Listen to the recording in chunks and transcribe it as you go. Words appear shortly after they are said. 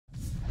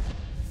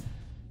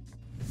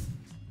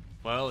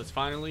Well, it's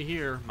finally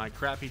here, my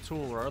crappy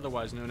tool, or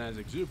otherwise known as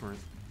Exuberant.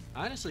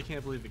 I honestly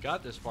can't believe it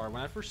got this far.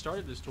 When I first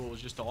started this tool, it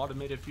was just to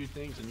automate a few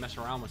things and mess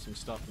around with some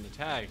stuff in the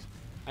tags.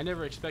 I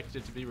never expected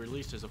it to be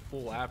released as a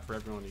full app for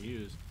everyone to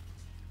use.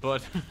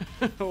 But,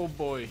 oh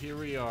boy, here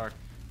we are.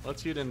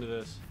 Let's get into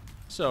this.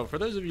 So, for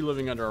those of you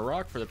living under a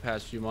rock for the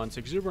past few months,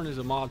 Exuberant is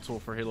a mod tool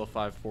for Halo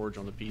 5 Forge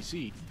on the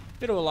PC.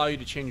 It'll allow you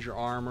to change your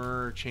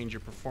armor, change your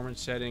performance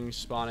settings,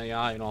 spawn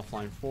AI in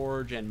offline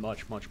Forge, and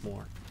much, much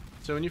more.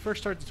 So when you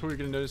first start the tool, you're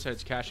going to notice that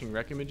it's caching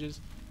rec images.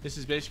 This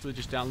is basically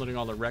just downloading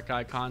all the rec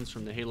icons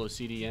from the Halo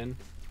CDN.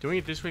 Doing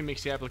it this way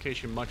makes the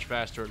application much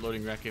faster at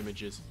loading rec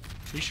images.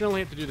 You should only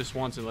have to do this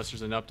once unless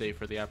there's an update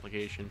for the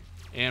application.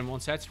 And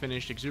once that's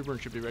finished,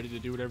 Exuberant should be ready to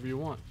do whatever you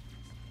want.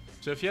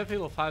 So if you have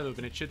Halo 5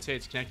 open, it should say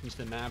it's connecting to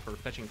the map or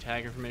fetching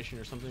tag information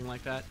or something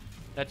like that.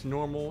 That's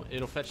normal.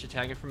 It'll fetch the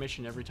tag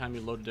information every time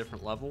you load a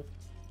different level.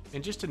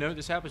 And just to note,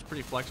 this app is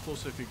pretty flexible,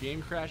 so if your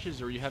game crashes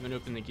or you haven't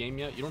opened the game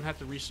yet, you don't have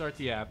to restart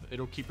the app.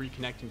 It'll keep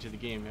reconnecting to the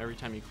game every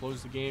time you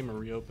close the game or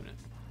reopen it.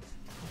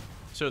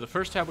 So the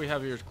first tab we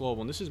have here is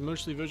global, and this is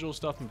mostly visual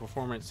stuff and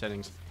performance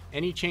settings.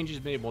 Any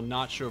changes made will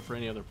not show for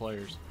any other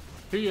players.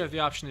 Here you have the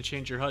option to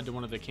change your HUD to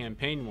one of the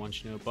campaign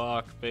ones, you know,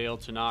 Buck, Vale,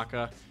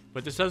 Tanaka,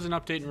 but this doesn't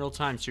update in real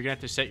time, so you're going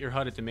to have to set your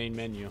HUD at the main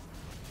menu.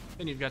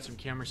 Then you've got some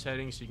camera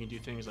settings, so you can do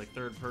things like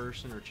third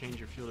person or change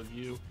your field of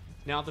view.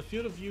 Now, the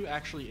field of view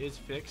actually is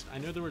fixed. I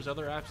know there was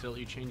other apps that let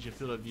you change the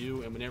field of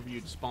view, and whenever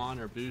you'd spawn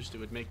or boost, it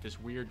would make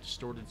this weird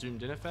distorted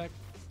zoomed in effect.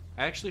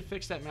 I actually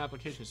fixed that in my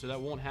application, so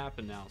that won't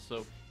happen now.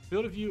 So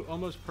field of view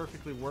almost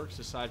perfectly works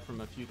aside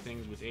from a few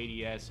things with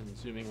ADS and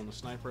zooming on the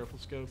sniper rifle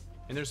scope.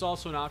 And there's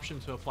also an option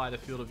to apply the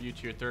field of view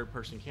to your third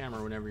person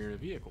camera whenever you're in a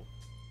vehicle.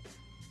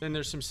 Then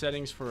there's some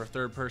settings for a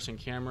third person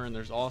camera, and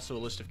there's also a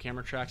list of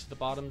camera tracks at the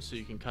bottom so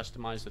you can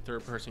customize the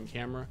third person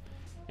camera.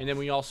 And then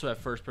we also have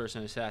first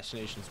person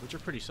assassinations, which are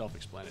pretty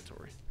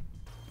self-explanatory.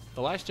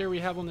 The last area we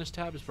have on this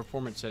tab is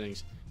performance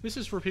settings. This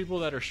is for people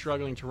that are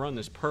struggling to run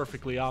this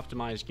perfectly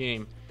optimized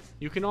game.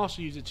 You can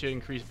also use it to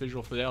increase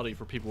visual fidelity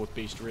for people with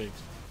based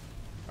rigs.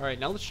 Alright,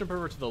 now let's jump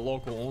over to the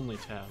local only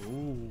tab.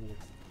 Ooh.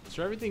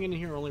 So everything in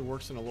here only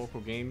works in a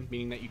local game,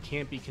 meaning that you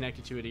can't be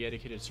connected to a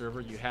dedicated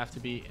server. You have to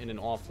be in an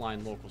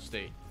offline local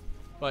state.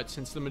 But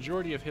since the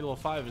majority of Halo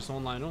 5 is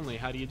online only,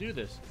 how do you do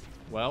this?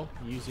 Well,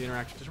 you use the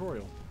interactive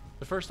tutorial.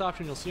 The first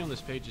option you'll see on this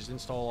page is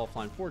install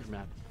offline Forge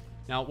map.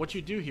 Now what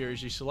you do here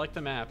is you select the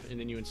map and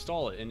then you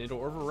install it, and it'll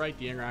overwrite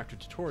the interactive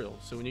tutorial.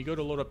 So when you go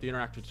to load up the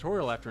interactive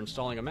tutorial after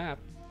installing a map,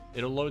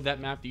 it'll load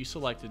that map that you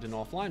selected in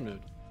offline mode.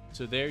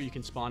 So there you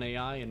can spawn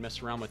AI and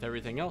mess around with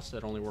everything else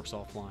that only works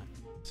offline.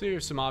 So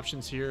here's some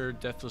options here: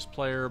 deathless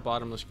player,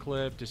 bottomless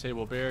clip,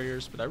 disable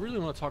barriers, but I really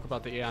want to talk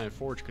about the AI and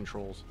Forge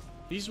controls.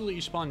 These will let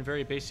you spawn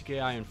very basic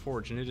AI in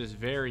Forge, and it is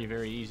very,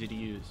 very easy to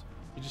use.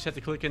 You just have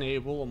to click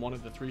enable on one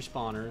of the three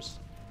spawners,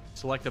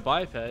 select a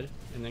biped,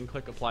 and then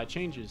click apply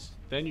changes.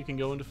 Then you can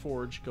go into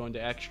Forge, go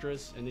into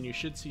extras, and then you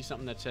should see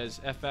something that says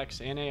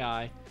FX and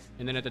AI,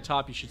 and then at the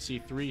top you should see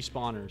three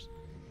spawners.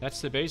 That's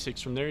the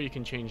basics. From there you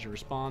can change your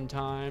respawn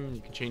time,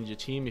 you can change the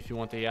team if you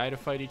want the AI to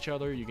fight each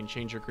other, you can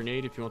change your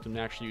grenade if you want them to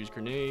actually use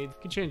grenade, you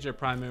can change their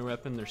primary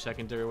weapon, their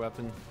secondary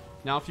weapon.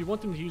 Now if you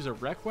want them to use a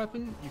rec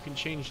weapon, you can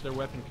change their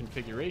weapon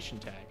configuration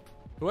tag.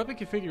 The weapon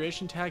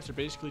configuration tags are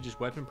basically just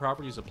weapon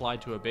properties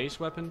applied to a base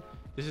weapon.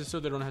 This is so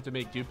they don't have to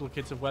make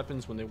duplicates of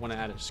weapons when they want to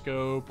add a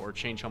scope or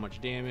change how much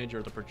damage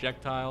or the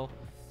projectile.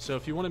 So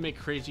if you want to make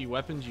crazy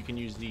weapons, you can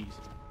use these.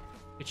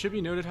 It should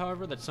be noted,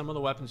 however, that some of the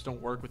weapons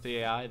don't work with the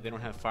AI. They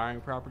don't have firing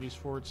properties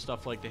for it,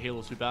 stuff like the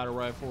Halo 2 battle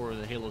rifle or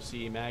the Halo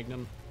CE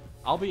Magnum.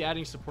 I'll be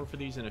adding support for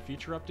these in a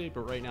future update,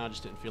 but right now I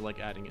just didn't feel like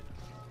adding it.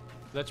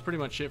 That's pretty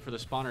much it for the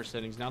spawner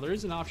settings. Now there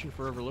is an option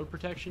for overload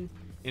protection.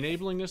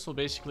 Enabling this will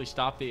basically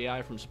stop the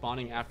AI from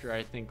spawning after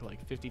I think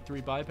like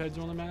 53 bipeds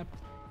on the map.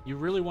 You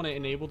really want to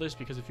enable this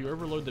because if you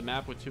overload the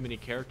map with too many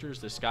characters,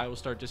 the sky will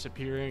start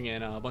disappearing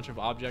and a bunch of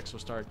objects will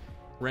start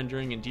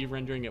rendering and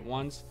de-rendering at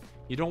once.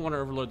 You don't want to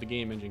overload the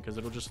game engine because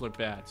it'll just look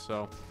bad.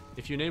 So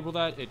if you enable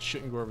that, it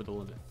shouldn't go over the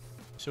limit.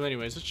 So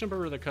anyways, let's jump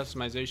over to the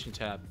customization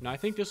tab. Now I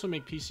think this will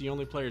make PC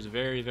only players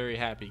very, very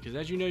happy because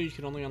as you know, you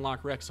can only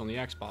unlock Rex on the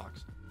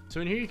Xbox. So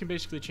in here you can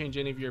basically change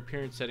any of your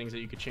appearance settings that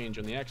you could change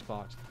on the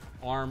Xbox.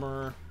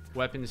 Armor,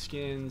 weapon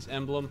skins,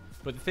 emblem,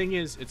 but the thing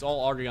is, it's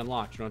all already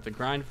unlocked. You don't have to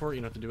grind for it,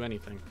 you don't have to do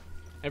anything.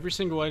 Every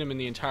single item in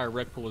the entire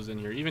rec pool is in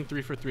here, even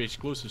 343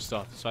 exclusive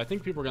stuff, so I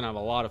think people are going to have a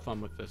lot of fun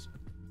with this.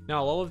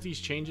 Now all of these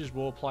changes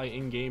will apply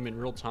in-game in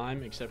real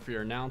time, except for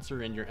your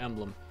announcer and your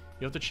emblem.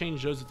 You have to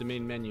change those at the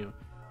main menu.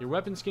 Your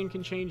weapon skin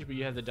can change, but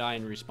you have to die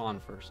and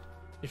respawn first.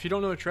 If you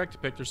don't know which rec to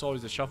pick, there's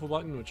always the shuffle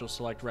button, which will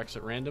select recs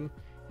at random,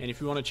 and if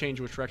you want to change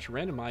which rec to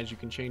randomize, you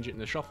can change it in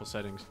the shuffle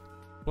settings.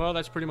 Well,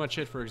 that's pretty much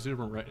it for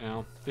Exuberant right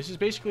now. This is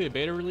basically a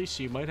beta release,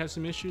 so you might have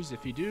some issues.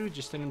 If you do,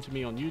 just send them to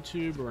me on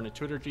YouTube or in a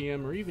Twitter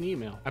DM or even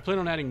email. I plan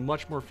on adding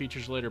much more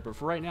features later, but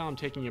for right now I'm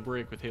taking a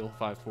break with Halo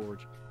 5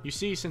 Forge. You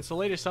see, since the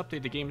latest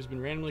update, the game has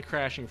been randomly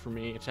crashing for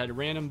me, it's had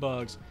random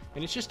bugs,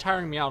 and it's just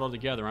tiring me out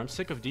altogether. I'm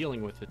sick of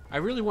dealing with it. I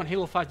really want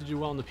Halo 5 to do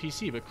well on the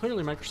PC, but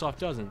clearly Microsoft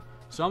doesn't.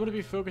 So I'm going to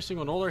be focusing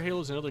on older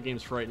Halos and other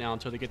games for right now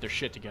until they get their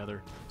shit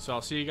together. So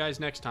I'll see you guys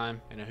next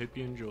time, and I hope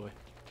you enjoy.